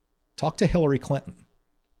 talk to Hillary Clinton.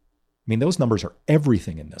 I mean, those numbers are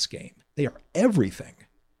everything in this game. They are everything.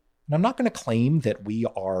 And I'm not going to claim that we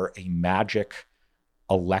are a magic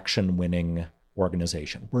election-winning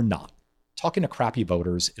organization. We're not. Talking to crappy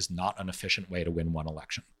voters is not an efficient way to win one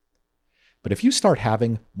election. But if you start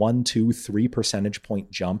having 1, 2, 3 percentage point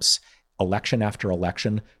jumps election after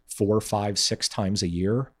election, 4, 5, 6 times a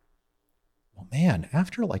year, well, man,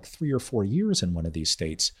 after like 3 or 4 years in one of these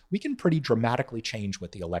states, we can pretty dramatically change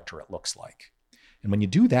what the electorate looks like. And when you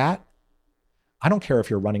do that, I don't care if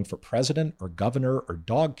you're running for president or governor or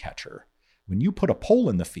dog catcher. When you put a poll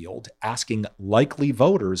in the field asking likely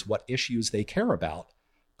voters what issues they care about,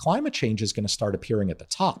 climate change is going to start appearing at the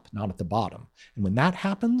top, not at the bottom. And when that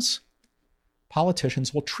happens,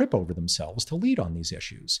 politicians will trip over themselves to lead on these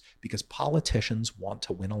issues because politicians want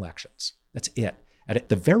to win elections. That's it. At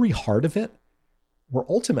the very heart of it, we're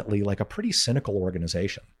ultimately like a pretty cynical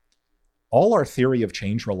organization. All our theory of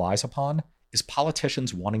change relies upon is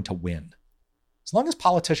politicians wanting to win. As long as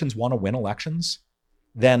politicians want to win elections,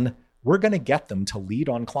 then we're going to get them to lead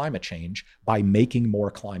on climate change by making more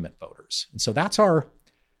climate voters. And so that's our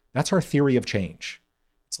theory of change.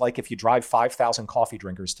 It's like if you drive 5,000 coffee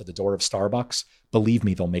drinkers to the door of Starbucks, believe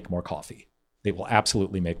me, they'll make more coffee. They will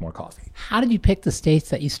absolutely make more coffee. How did you pick the states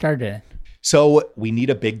that you started in? So we need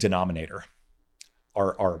a big denominator.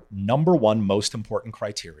 Our number one most important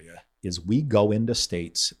criteria is we go into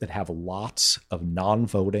states that have lots of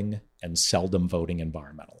non-voting and seldom voting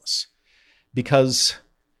environmentalists. Because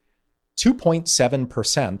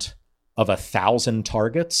 2.7% of 1,000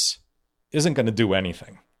 targets isn't going to do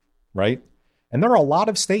anything, right? And there are a lot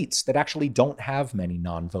of states that actually don't have many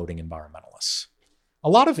non-voting environmentalists. A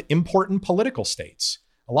lot of important political states.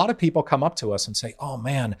 A lot of people come up to us and say, oh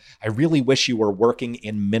man, I really wish you were working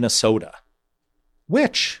in Minnesota,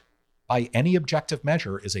 which by any objective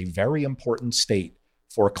measure is a very important state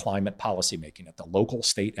for climate policymaking at the local,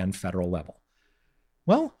 state, and federal level.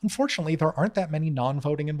 Well, unfortunately, there aren't that many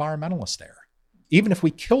non-voting environmentalists there. Even if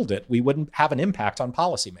we killed it, we wouldn't have an impact on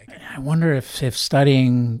policymaking. I wonder if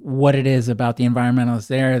studying what it is about the environmentalists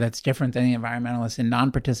there that's different than the environmentalists in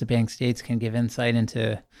non-participating states can give insight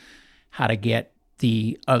into how to get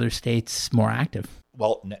the other states more active.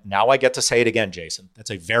 Well, now I get to say it again, Jason.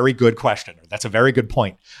 That's a very good question. That's a very good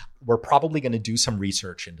point. We're probably going to do some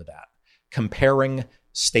research into that, comparing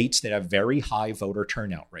states that have very high voter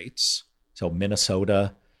turnout rates. So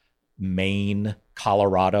Minnesota, Maine,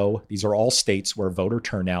 Colorado, these are all states where voter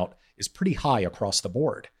turnout is pretty high across the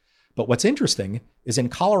board. But what's interesting is in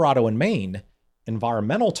Colorado and Maine,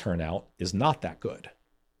 environmental turnout is not that good.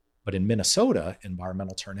 But in Minnesota,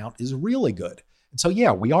 environmental turnout is really good. And so,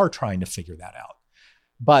 yeah, we are trying to figure that out.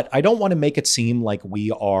 But I don't want to make it seem like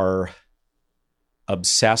we are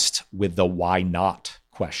obsessed with the why not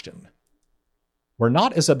question. We're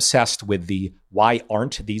not as obsessed with the why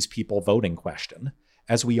aren't these people voting question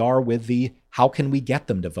as we are with the how can we get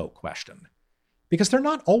them to vote question. Because they're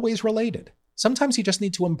not always related. Sometimes you just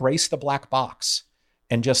need to embrace the black box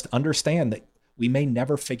and just understand that we may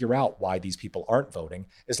never figure out why these people aren't voting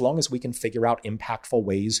as long as we can figure out impactful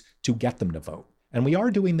ways to get them to vote. And we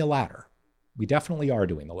are doing the latter. We definitely are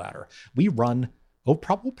doing the latter. We'll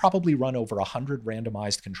probably run over 100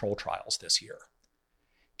 randomized control trials this year,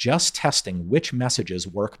 just testing which messages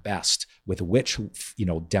work best with which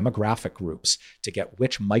demographic groups to get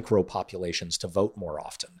which micro populations to vote more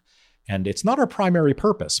often. And it's not our primary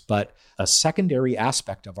purpose, but a secondary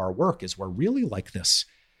aspect of our work is we're really like this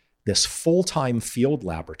full-time field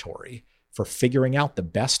laboratory for figuring out the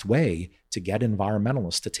best way to get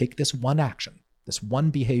environmentalists to take this one action, this one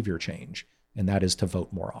behavior change, and that is to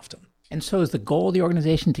vote more often. And so is the goal of the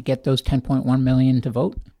organization to get those 10.1 million to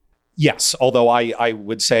vote? Yes, although I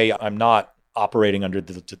would say I'm not operating under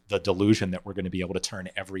the delusion that we're going to be able to turn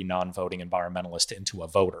every non-voting environmentalist into a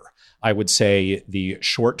voter. I would say the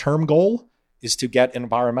short-term goal is to get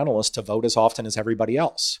environmentalists to vote as often as everybody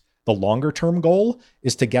else. The longer-term goal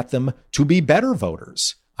is to get them to be better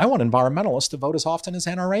voters. I want environmentalists to vote as often as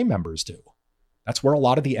NRA members do. That's where a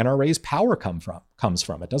lot of the NRA's power comes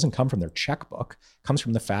from. It doesn't come from their checkbook. It comes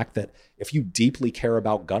from the fact that if you deeply care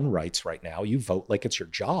about gun rights right now, you vote like it's your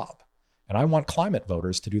job. And I want climate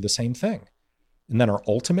voters to do the same thing. And then our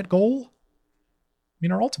ultimate goal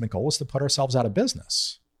is to put ourselves out of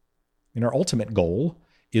business. Our ultimate goal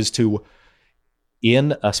is to,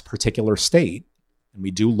 in a particular state, and we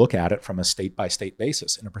do look at it from a state-by-state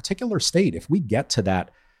basis, in a particular state, if we get to that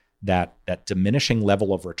diminishing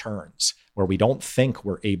level of returns where we don't think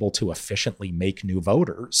we're able to efficiently make new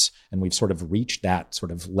voters, and we've sort of reached that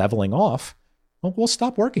sort of leveling off, well, we'll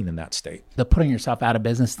stop working in that state. The putting yourself out of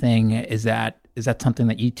business thing, is that something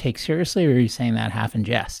that you take seriously, or are you saying that half in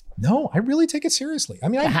jest? No, I really take it seriously. I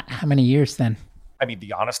mean, how many years then? I mean,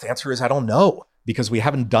 the honest answer is I don't know, because we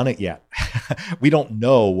haven't done it yet. We don't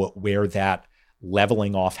know where that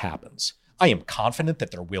leveling off happens. I am confident that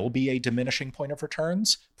there will be a diminishing point of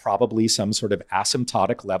returns, probably some sort of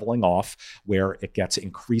asymptotic leveling off where it gets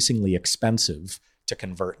increasingly expensive to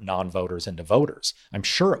convert non-voters into voters. I'm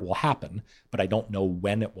sure it will happen, but I don't know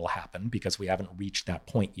when it will happen because we haven't reached that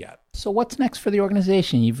point yet. So what's next for the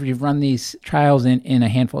organization? You've run these trials in a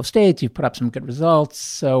handful of states. You've put up some good results.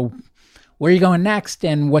 So where are you going next,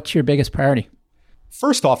 and what's your biggest priority?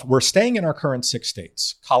 First off, we're staying in our current 6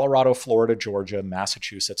 states: Colorado, Florida, Georgia,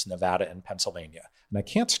 Massachusetts, Nevada, and Pennsylvania. And I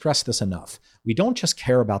can't stress this enough. We don't just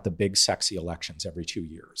care about the big, sexy elections every 2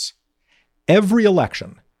 years. Every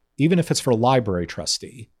election, even if it's for library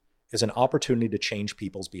trustee, is an opportunity to change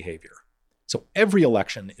people's behavior. So every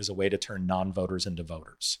election is a way to turn non-voters into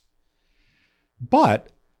voters.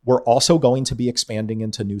 But we're also going to be expanding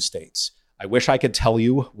into new states. I wish I could tell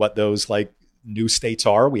you what those new states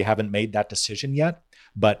are. We haven't made that decision yet,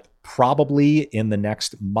 but probably in the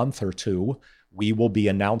next month or two, we will be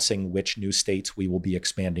announcing which new states we will be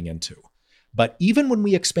expanding into. But even when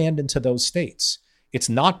we expand into those states, it's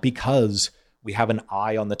not because we have an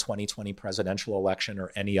eye on the 2020 presidential election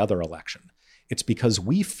or any other election. It's because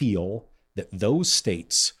we feel that those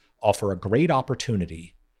states offer a great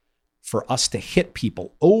opportunity for us to hit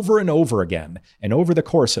people over and over again, and over the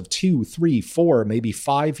course of 2, 3, 4, maybe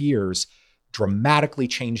 5 years, dramatically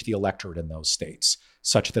change the electorate in those states,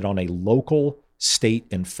 such that on a local, state,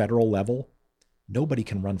 and federal level, nobody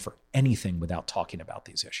can run for anything without talking about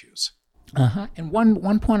these issues. And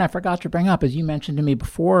one point I forgot to bring up is you mentioned to me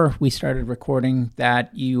before we started recording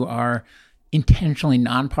that you are intentionally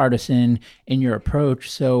nonpartisan in your approach.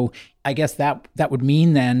 So I guess that would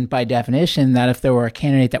mean then, by definition, that if there were a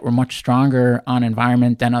candidate that were much stronger on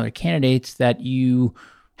environment than other candidates, that you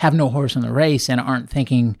have no horse in the race and aren't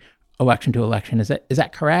thinking election to election. Is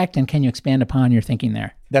that correct? And can you expand upon your thinking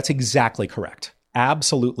there? That's exactly correct.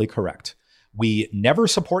 Absolutely correct. We never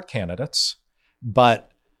support candidates,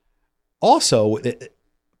 but also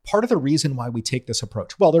part of the reason why we take this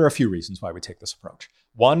approach, well, there are a few reasons why we take this approach.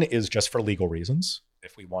 One is just for legal reasons.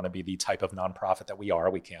 If we want to be the type of nonprofit that we are,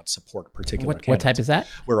 we can't support particular candidates. What type is that?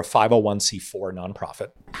 We're a 501c4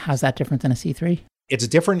 nonprofit. How's that different than a C3? It's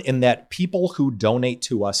different in that people who donate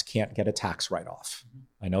to us can't get a tax write-off.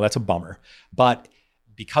 I know that's a bummer, but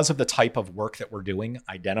because of the type of work that we're doing,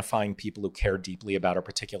 identifying people who care deeply about a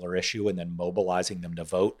particular issue and then mobilizing them to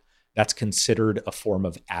vote, that's considered a form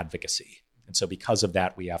of advocacy. And so because of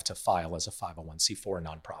that, we have to file as a 501c4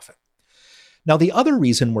 nonprofit. Now, the other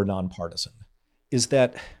reason we're nonpartisan is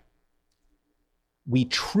that we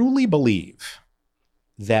truly believe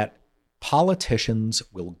that politicians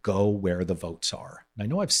will go where the votes are. And I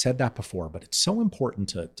know I've said that before, but it's so important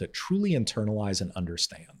to truly internalize and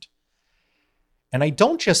understand. And I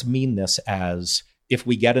don't just mean this as if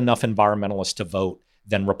we get enough environmentalists to vote,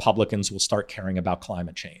 then Republicans will start caring about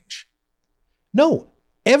climate change. No,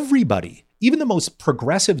 everybody, even the most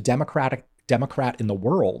progressive Democrat in the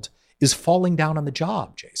world, is falling down on the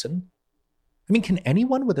job, Jason. I mean, can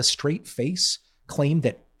anyone with a straight face claim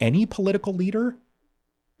that any political leader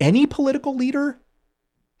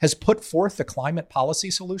has put forth the climate policy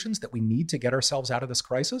solutions that we need to get ourselves out of this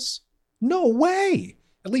crisis? No way.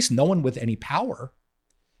 At least no one with any power.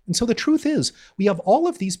 And so the truth is, we have all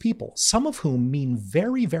of these people, some of whom mean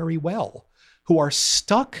very, very well, who are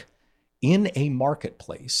stuck in a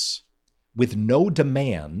marketplace with no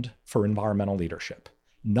demand for environmental leadership.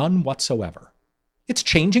 None whatsoever. It's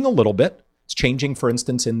changing a little bit. It's changing, for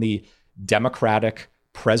instance, in the Democratic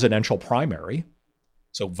presidential primary.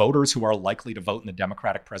 So voters who are likely to vote in the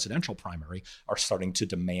Democratic presidential primary are starting to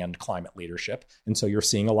demand climate leadership. And so you're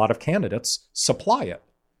seeing a lot of candidates supply it.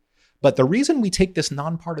 But the reason we take this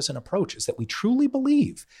nonpartisan approach is that we truly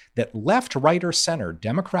believe that left, right, or center,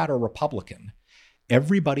 Democrat or Republican,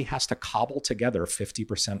 everybody has to cobble together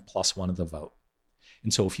 50% plus one of the vote.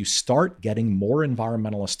 And so if you start getting more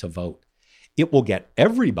environmentalists to vote, it will get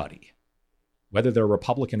everybody, whether they're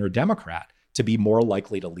Republican or Democrat, to be more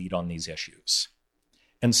likely to lead on these issues.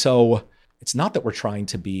 And so it's not that we're trying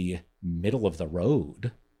to be middle of the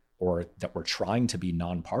road or that we're trying to be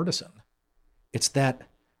nonpartisan. It's that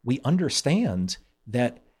we understand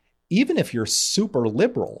that even if you're super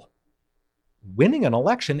liberal, winning an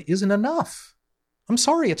election isn't enough. I'm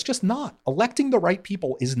sorry, it's just not. Electing the right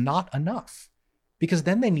people is not enough, because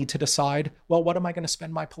then they need to decide, well, what am I going to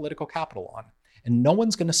spend my political capital on? And no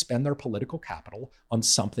one's going to spend their political capital on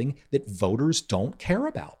something that voters don't care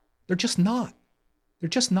about. They're just not. They're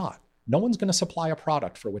just not. No one's going to supply a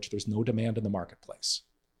product for which there's no demand in the marketplace.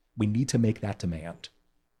 We need to make that demand.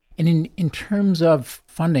 And in terms of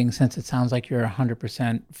funding, since it sounds like you're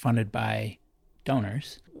 100% funded by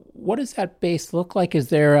donors, what does that base look like? Is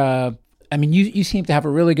there you seem to have a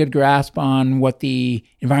really good grasp on what the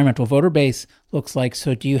environmental voter base looks like.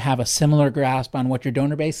 So do you have a similar grasp on what your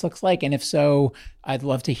donor base looks like? And if so, I'd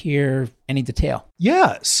love to hear any detail.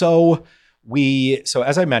 Yeah. So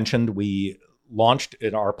as I mentioned, we launched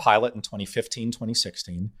in our pilot in 2015,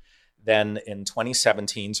 2016. Then in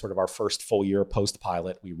 2017, sort of our first full year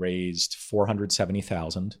post-pilot, we raised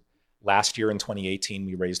 $470,000. Last year in 2018,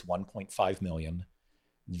 we raised $1.5 million.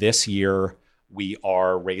 This year, we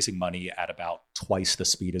are raising money at about twice the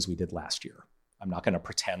speed as we did last year. I'm not going to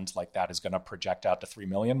pretend like that is going to project out to 3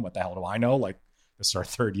 million. What the hell do I know? Like, this is our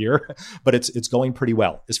third year, but it's going pretty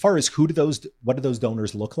well. As far as what do those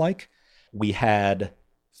donors look like? We had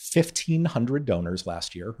 1,500 donors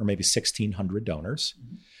last year, or maybe 1,600 donors.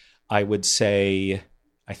 Mm-hmm. I would say,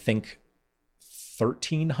 I think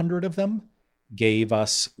 1,300 of them gave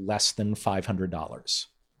us less than $500.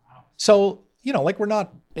 Wow. So, we're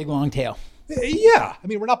not... Big long tail. Yeah. I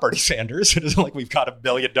mean, we're not Bernie Sanders. It isn't like we've got 1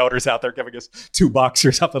 billion donors out there giving us $2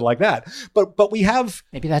 or something like that. But we have...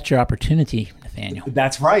 Maybe that's your opportunity, Nathaniel.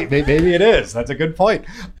 That's right. Maybe it is. That's a good point.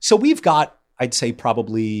 So we've got, I'd say,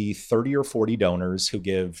 probably 30 or 40 donors who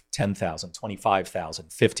give $10,000,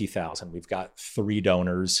 $25,000, $50,000. We've got 3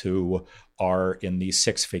 donors who are in the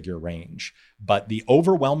 6-figure range. But the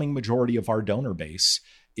overwhelming majority of our donor base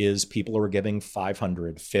is people who are giving $500,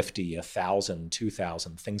 $50, $1,000,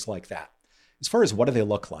 $2,000, things like that. As far as what do they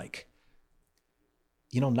look like?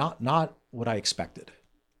 Not what I expected.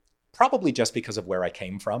 Probably just because of where I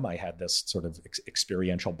came from. I had this sort of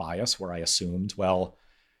experiential bias where I assumed, well,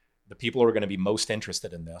 the people who are going to be most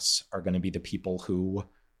interested in this are going to be the people who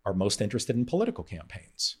are most interested in political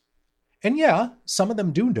campaigns. And yeah, some of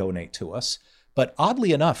them do donate to us, but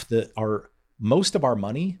oddly enough, most of our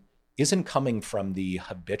money isn't coming from the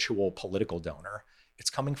habitual political donor.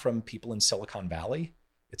 It's coming from people in Silicon Valley.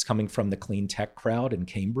 It's coming from the clean tech crowd in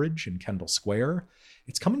Cambridge and Kendall Square.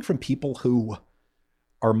 It's coming from people who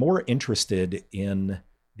are more interested in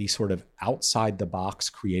the sort of outside the box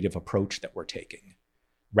creative approach that we're taking,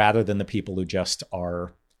 rather than the people who just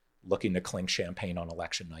are looking to clink champagne on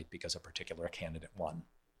election night because a particular candidate won,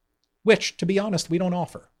 which, to be honest, we don't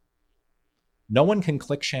offer. No one can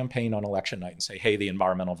click champagne on election night and say, hey, the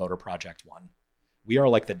Environmental Voter Project won. We are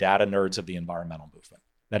like the data nerds of the environmental movement.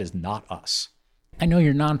 That is not us. I know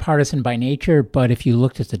you're nonpartisan by nature, but if you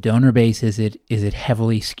looked at the donor base, is it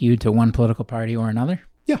heavily skewed to one political party or another?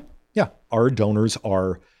 Yeah. Our donors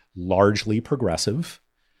are largely progressive,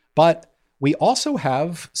 but we also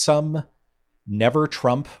have some never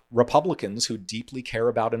Trump Republicans who deeply care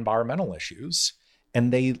about environmental issues.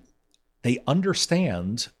 And they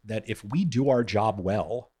understand that if we do our job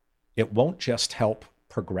well, it won't just help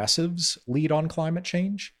progressives lead on climate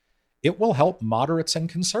change. It will help moderates and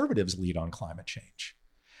conservatives lead on climate change.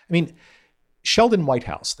 I mean, Sheldon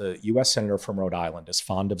Whitehouse, the US Senator from Rhode Island, is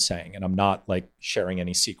fond of saying, and I'm not like sharing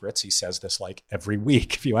any secrets, he says this like every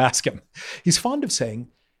week if you ask him, he's fond of saying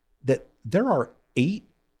that there are 8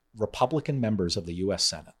 Republican members of the US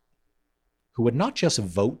Senate who would not just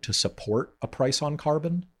vote to support a price on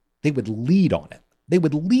carbon, they would lead on it. They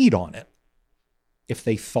would lead on it if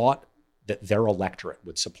they thought that their electorate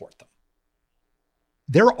would support them.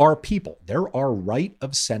 There are people, there are right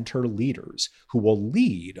of center leaders who will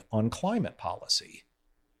lead on climate policy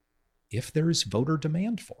if there's voter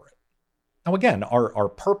demand for it. Now, again, our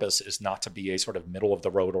purpose is not to be a sort of middle of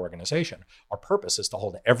the road organization. Our purpose is to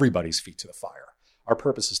hold everybody's feet to the fire. Our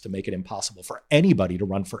purpose is to make it impossible for anybody to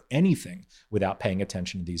run for anything without paying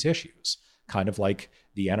attention to these issues, kind of like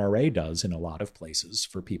the NRA does in a lot of places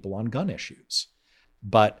for people on gun issues.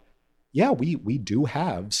 But yeah, we do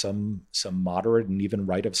have some moderate and even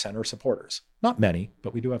right of center supporters. Not many,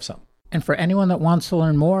 but we do have some. And for anyone that wants to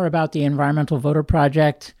learn more about the Environmental Voter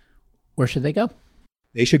Project, where should they go?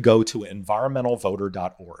 They should go to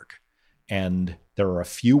environmentalvoter.org. And there are a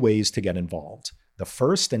few ways to get involved. The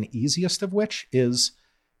first and easiest of which is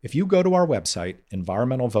if you go to our website,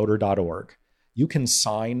 environmentalvoter.org, you can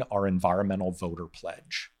sign our Environmental Voter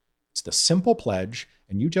Pledge. It's the simple pledge,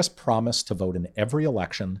 and you just promise to vote in every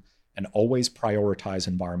election and always prioritize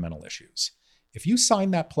environmental issues. If you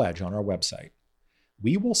sign that pledge on our website,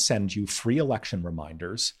 we will send you free election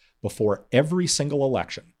reminders before every single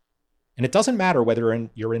election. And it doesn't matter whether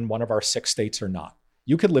you're in one of our 6 states or not.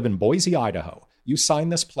 You could live in Boise, Idaho. You sign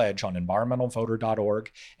this pledge on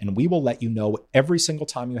environmentalvoter.org, and we will let you know every single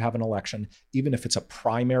time you have an election, even if it's a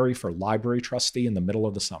primary for library trustee in the middle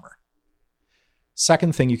of the summer.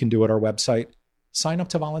 Second thing you can do at our website, sign up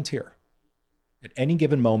to volunteer. At any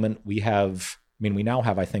given moment, we now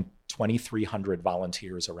have, I think, 2,300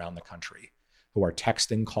 volunteers around the country who are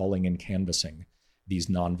texting, calling, and canvassing these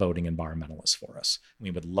non-voting environmentalists for us.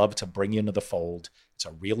 We would love to bring you into the fold. It's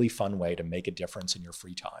a really fun way to make a difference in your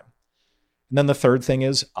free time. And then the third thing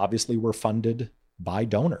is, obviously, we're funded by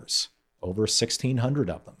donors, over 1,600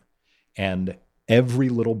 of them. And every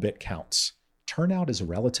little bit counts. Turnout is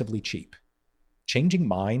relatively cheap. Changing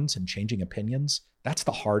minds and changing opinions, that's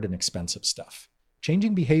the hard and expensive stuff.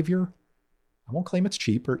 Changing behavior, I won't claim it's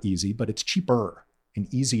cheap or easy, but it's cheaper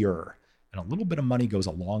and easier. And a little bit of money goes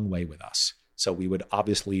a long way with us. So we would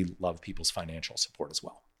obviously love people's financial support as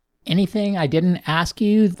well. Anything I didn't ask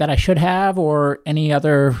you that I should have, or any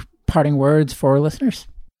other parting words for listeners?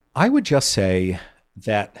 I would just say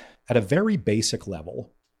that at a very basic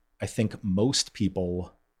level, I think most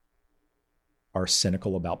people are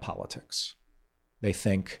cynical about politics. They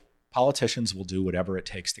think politicians will do whatever it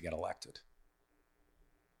takes to get elected.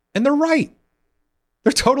 And they're right.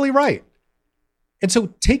 They're totally right. And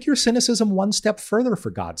so take your cynicism one step further,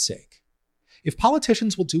 for God's sake. If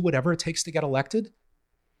politicians will do whatever it takes to get elected,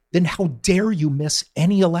 then how dare you miss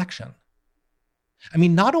any election? I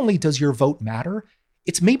mean, not only does your vote matter,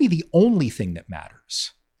 it's maybe the only thing that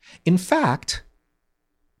matters. In fact,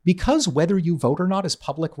 because whether you vote or not is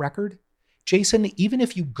public record, Jason, even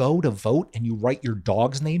if you go to vote and you write your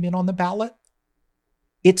dog's name in on the ballot,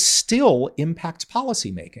 it still impacts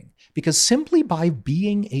policymaking, because simply by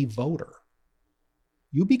being a voter,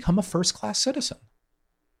 you become a first-class citizen.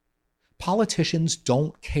 Politicians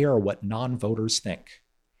don't care what non-voters think.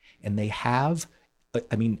 And they have,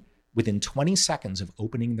 within 20 seconds of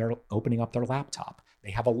opening up their laptop,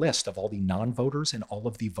 they have a list of all the non-voters and all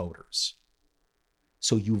of the voters.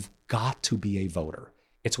 So you've got to be a voter.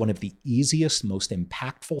 It's one of the easiest, most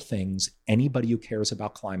impactful things anybody who cares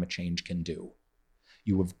about climate change can do.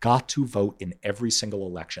 You have got to vote in every single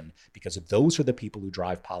election, because those are the people who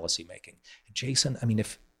drive policymaking. Jason,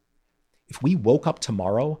 if we woke up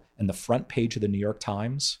tomorrow and the front page of the New York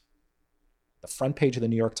Times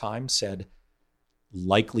said,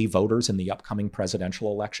 likely voters in the upcoming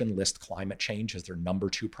presidential election list climate change as their number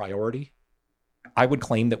 2 priority, I would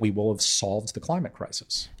claim that we will have solved the climate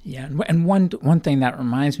crisis. Yeah, and one thing that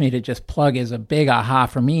reminds me to just plug is a big aha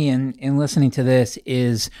for me in listening to this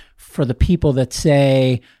is for the people that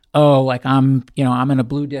say, oh, like I'm in a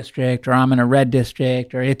blue district or I'm in a red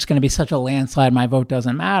district or it's going to be such a landslide, my vote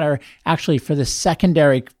doesn't matter. Actually, for the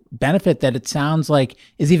secondary benefit that it sounds like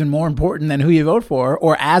is even more important than who you vote for,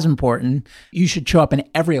 or as important, you should show up in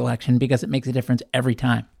every election because it makes a difference every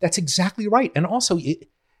time. That's exactly right. And also,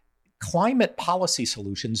 climate policy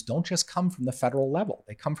solutions don't just come from the federal level.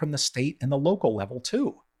 They come from the state and the local level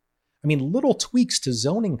too. Little tweaks to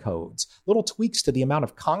zoning codes, little tweaks to the amount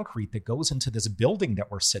of concrete that goes into this building that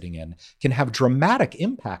we're sitting in can have dramatic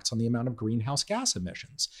impacts on the amount of greenhouse gas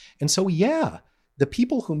emissions. And so, yeah, the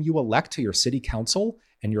people whom you elect to your city council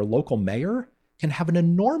and your local mayor can have an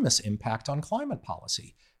enormous impact on climate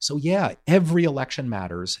policy. So yeah, every election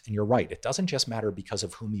matters. And you're right, it doesn't just matter because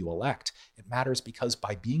of whom you elect. It matters because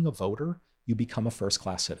by being a voter, you become a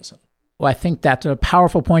first-class citizen. Well, I think that's a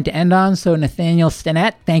powerful point to end on. So Nathaniel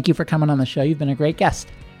Stinnett, thank you for coming on the show. You've been a great guest.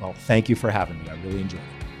 Well, thank you for having me. I really enjoyed it.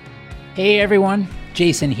 Hey everyone,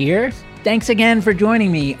 Jason here. Thanks again for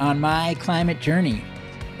joining me on my climate journey.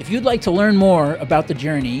 If you'd like to learn more about the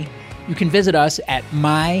journey, you can visit us at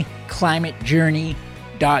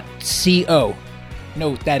myclimatejourney.co.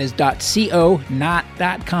 Note that is .co, not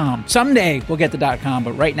 .com. Someday we'll get the .com,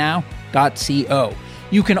 but right now, .co.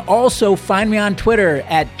 You can also find me on Twitter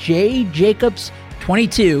at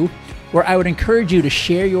jjacobs22, where I would encourage you to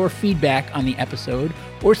share your feedback on the episode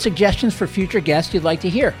or suggestions for future guests you'd like to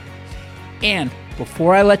hear. And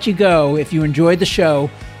before I let you go, if you enjoyed the show,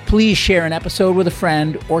 please share an episode with a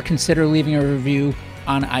friend or consider leaving a review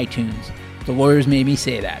on iTunes. The lawyers made me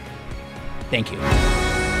say that. Thank you.